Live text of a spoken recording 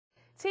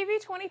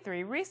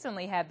TV23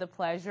 recently had the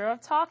pleasure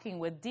of talking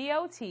with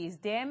DOT's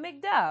Dan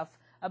McDuff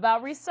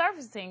about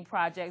resurfacing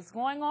projects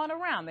going on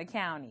around the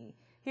county.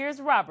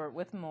 Here's Robert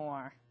with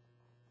more.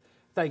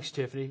 Thanks,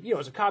 Tiffany. You know,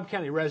 as a Cobb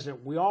County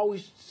resident, we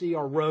always see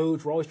our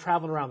roads. We're always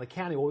traveling around the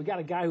county. Well, we got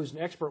a guy who's an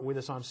expert with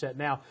us on set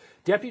now,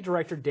 Deputy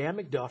Director Dan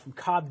McDuff from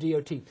Cobb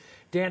DOT.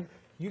 Dan,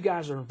 you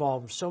guys are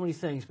involved in so many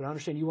things, but I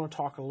understand you want to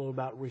talk a little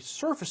about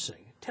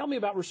resurfacing. Tell me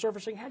about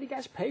resurfacing. How do you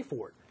guys pay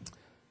for it?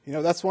 You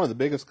know, that's one of the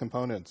biggest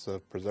components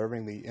of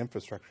preserving the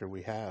infrastructure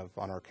we have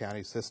on our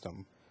county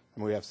system.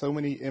 And we have so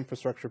many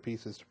infrastructure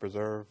pieces to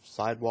preserve: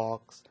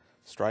 sidewalks,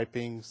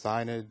 striping,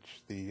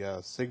 signage,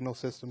 the signal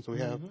systems we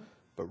have.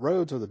 But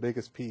roads are the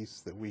biggest piece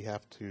that we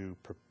have to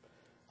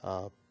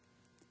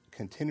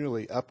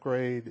continually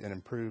upgrade and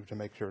improve to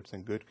make sure it's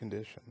in good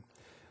condition.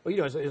 Well, you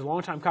know, as a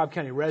longtime Cobb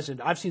County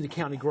resident, I've seen the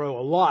county grow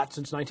a lot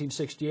since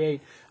 1968.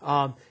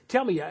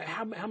 Tell me,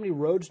 how many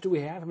roads do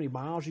we have? How many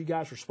miles are you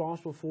guys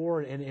responsible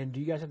for? And do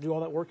you guys have to do all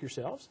that work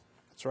yourselves?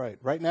 That's right.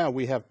 Right now,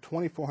 we have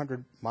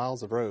 2,400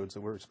 miles of roads that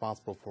we're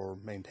responsible for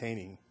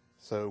maintaining.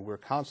 So we're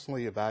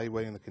constantly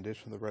evaluating the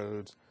condition of the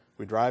roads.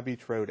 We drive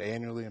each road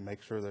annually and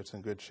make sure that it's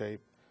in good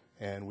shape.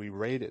 And we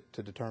rate it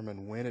to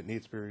determine when it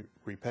needs to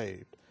be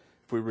repaved.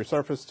 If we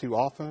resurface too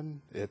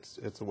often, it's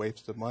a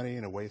waste of money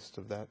and a waste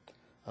of that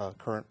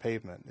current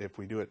pavement. If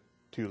we do it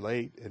too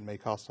late, it may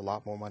cost a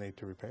lot more money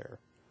to repair.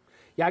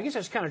 Yeah, I guess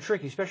that's kind of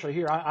tricky, especially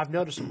here. I've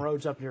noticed some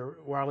roads up near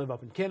where I live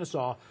up in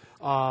Kennesaw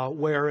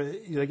where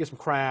they get some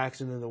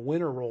cracks, and then the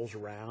winter rolls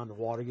around, the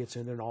water gets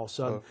in there, and all of a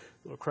sudden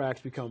little cracks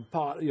become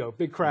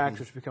big cracks,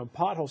 which become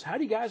potholes. How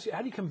do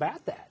you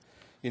combat that?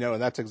 You know,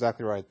 and that's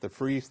exactly right. The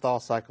freeze-thaw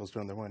cycles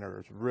during the winter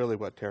is really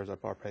what tears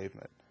up our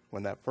pavement.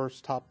 When that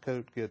first top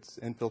coat gets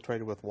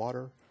infiltrated with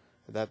water,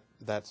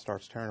 that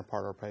starts tearing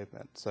apart our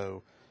pavement.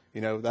 So,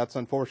 you know, that's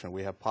unfortunate.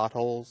 We have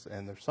potholes,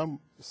 and there's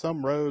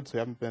some roads who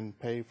haven't been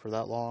paved for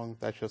that long.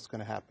 That's just going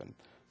to happen.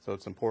 So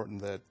it's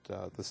important that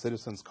the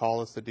citizens call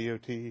us at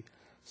DOT,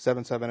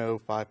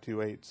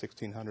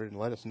 770-528-1600, and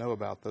let us know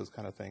about those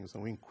kind of things,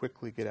 and we can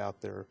quickly get out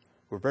there.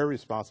 We're very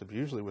responsive.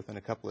 Usually within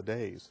a couple of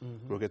days,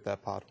 we'll get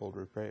that pothole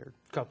repaired.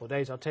 A couple of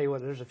days. I'll tell you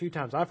what, there's a few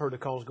times I've heard the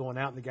calls going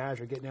out, and the guys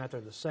are getting out there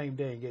the same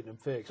day and getting them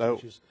fixed.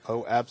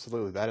 Oh,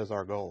 absolutely. That is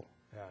our goal.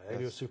 Yeah, they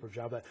do a super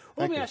job of that.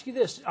 Well, let me ask you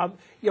this.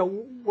 You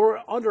know,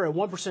 we're under a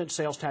 1%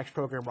 sales tax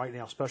program right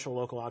now, special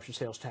local option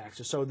sales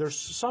taxes. So there's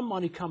some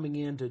money coming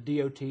into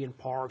DOT and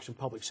parks and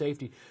public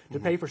safety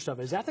to pay for stuff.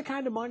 Is that the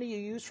kind of money you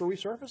use for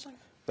resurfacing?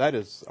 That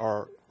is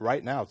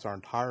right now, it's our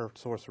entire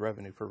source of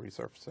revenue for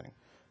resurfacing.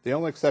 The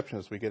only exception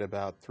is we get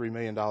about $3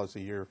 million a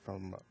year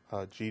from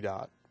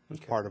GDOT as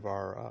part of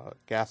our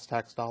gas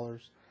tax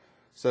dollars.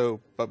 So,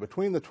 but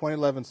between the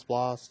 2011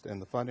 SPLOST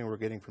and the funding we're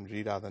getting from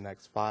GDOT the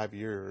next 5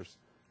 years,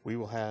 we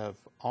will have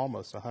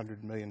almost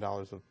 $100 million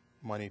of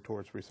money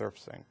towards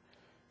resurfacing.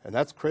 And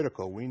that's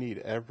critical. We need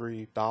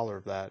every dollar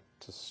of that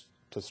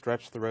to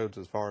stretch the roads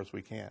as far as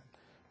we can.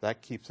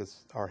 That keeps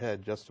our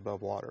head just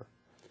above water.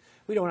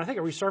 You know, when I think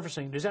of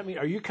resurfacing, does that mean,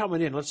 are you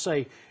coming in, let's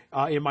say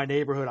in my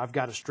neighborhood, I've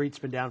got a street that's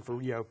been down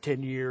for,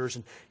 10 years,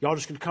 and y'all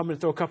just going to come in and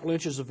throw a couple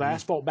inches of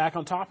asphalt back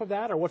on top of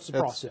that, or what's the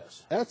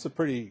process? That's a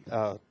pretty,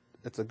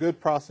 it's a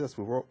good process.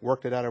 We've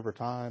worked it out over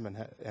time,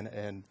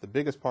 and the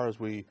biggest part is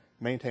we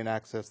maintain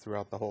access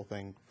throughout the whole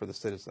thing for the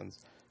citizens,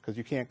 because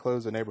you can't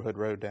close a neighborhood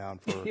road down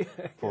for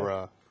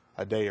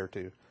a day or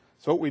two.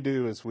 So what we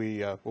do is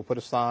we'll put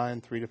a sign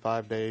 3 to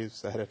 5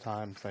 days ahead of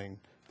time saying,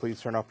 please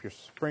turn off your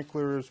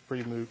sprinklers,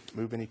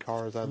 move any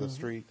cars out of the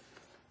street.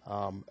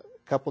 A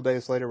couple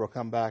days later, we'll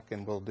come back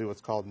and we'll do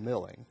what's called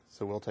milling.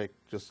 So we'll take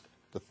just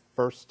the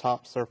first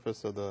top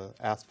surface of the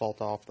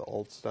asphalt off, the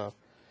old stuff.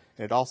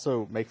 And it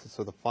also makes it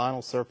so the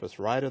final surface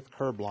right at the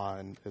curb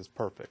line is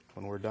perfect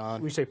when we're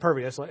done. When you say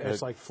perfect,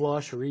 that's like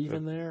flush or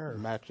even there? Or? It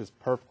matches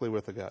perfectly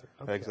with the gutter.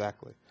 Okay.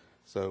 Exactly.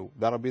 So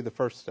that'll be the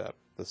first step.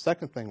 The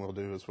second thing we'll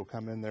do is we'll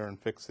come in there and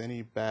fix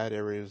any bad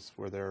areas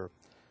where there are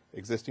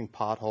existing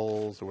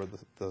potholes or where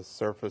the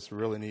surface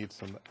really needs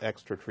some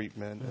extra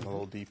treatment and a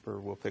little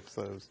deeper. We'll fix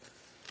those.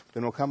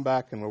 Then we'll come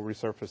back and we'll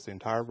resurface the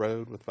entire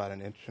road with about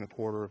 1.25 inches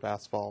of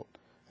asphalt.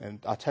 And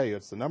I tell you,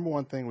 it's the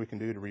 #1 thing we can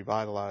do to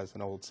revitalize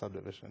an old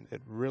subdivision.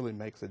 It really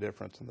makes a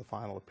difference in the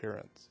final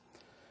appearance.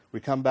 We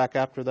come back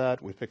after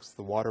that, we fix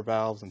the water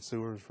valves and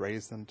sewers,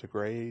 raise them to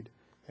grade,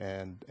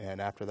 and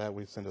after that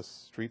we send a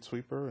street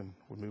sweeper and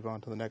we move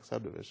on to the next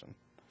subdivision.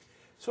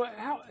 So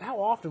how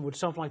often would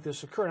something like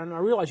this occur? And I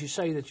realize you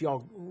say that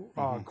y'all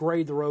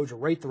grade the roads or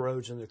rate the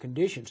roads and their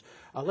conditions.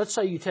 Let's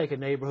say you take a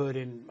neighborhood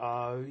in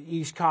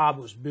East Cobb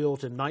that was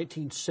built in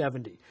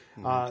 1970.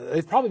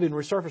 They've probably been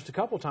resurfaced a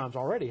couple of times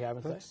already,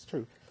 haven't they? That's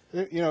true.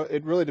 You know,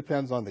 it really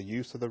depends on the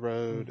use of the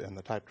road and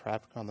the type of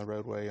traffic on the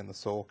roadway and the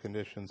soil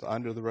conditions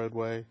under the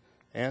roadway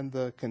and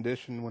the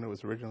condition when it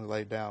was originally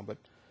laid down. But,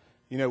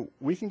 you know,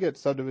 we can get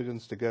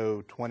subdivisions to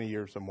go 20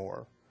 years or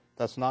more.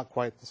 That's not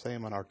quite the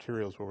same on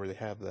arterials where they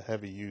have the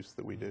heavy use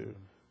that we do,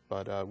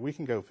 but we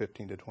can go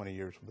 15 to 20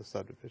 years with a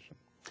subdivision.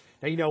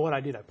 Now, you know what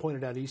I did? I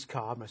pointed out East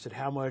Cobb, and I said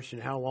how much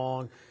and how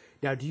long.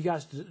 Now, do you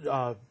guys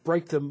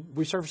break the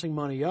resurfacing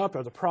money up?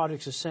 Are the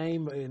projects the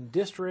same in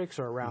districts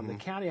or around the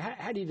county?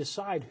 How do you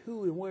decide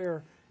who and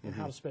where and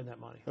how to spend that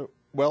money?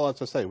 Well,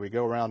 as I say, we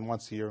go around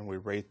once a year and we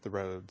rate the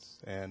roads,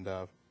 and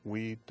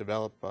we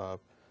develop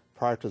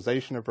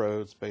prioritization of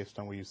roads based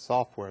on, we use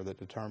software that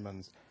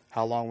determines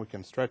how long we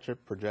can stretch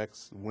it,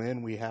 projects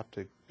when we have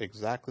to,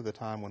 exactly the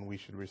time when we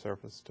should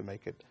resurface to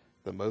make it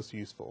the most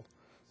useful.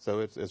 So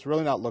it's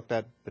really not looked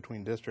at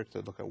between districts.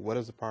 They look at what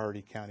is a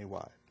priority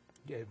countywide.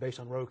 Yeah, based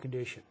on road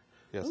condition.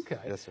 Yes. Okay.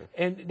 Yes, sir.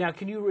 And now,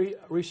 can you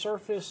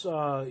resurface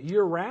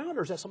year-round,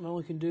 or is that something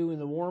only can do in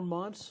the warm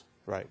months?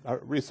 Right.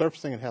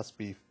 Resurfacing, it has to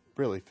be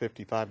really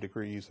 55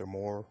 degrees or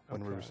more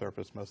when we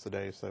resurface most of the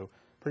day. So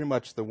pretty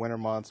much the winter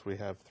months, we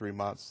have 3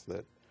 months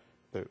that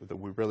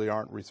we really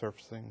aren't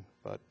resurfacing.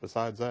 But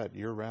besides that,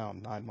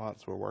 year-round, 9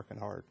 months, we're working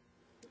hard.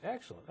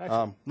 Excellent.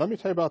 Excellent. Let me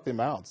tell you about the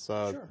amounts.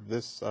 Sure.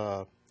 This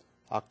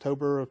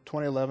October of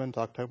 2011 to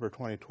October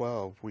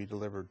 2012, we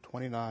delivered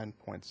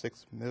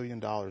 $29.6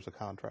 million of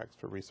contracts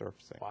for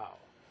resurfacing. Wow.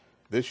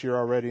 This year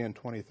already in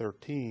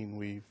 2013,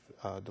 we've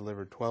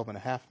delivered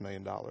 $12.5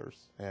 million,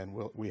 and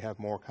we have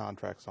more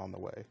contracts on the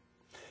way.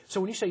 So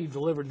when you say you've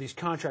delivered these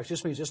contracts,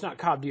 this means it's not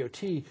Cobb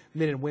DOT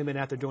men and women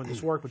out there doing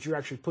this work, but you're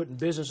actually putting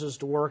businesses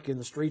to work in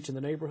the streets and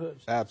the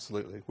neighborhoods?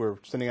 Absolutely. We're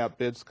sending out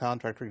bids to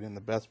contractors, getting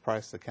the best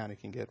price the county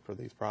can get for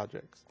these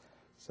projects.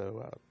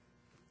 So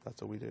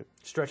that's what we do.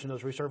 Stretching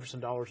those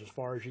resurfacing dollars as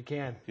far as you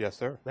can. Yes,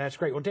 sir. That's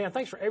great. Well, Dan,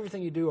 thanks for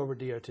everything you do over at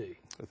DOT.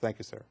 Thank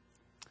you, sir.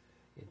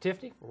 And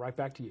Tiffany, we're right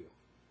back to you.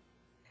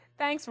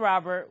 Thanks,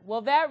 Robert.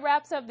 Well, that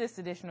wraps up this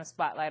edition of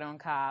Spotlight on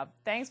Cobb.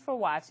 Thanks for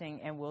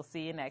watching, and we'll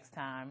see you next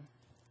time.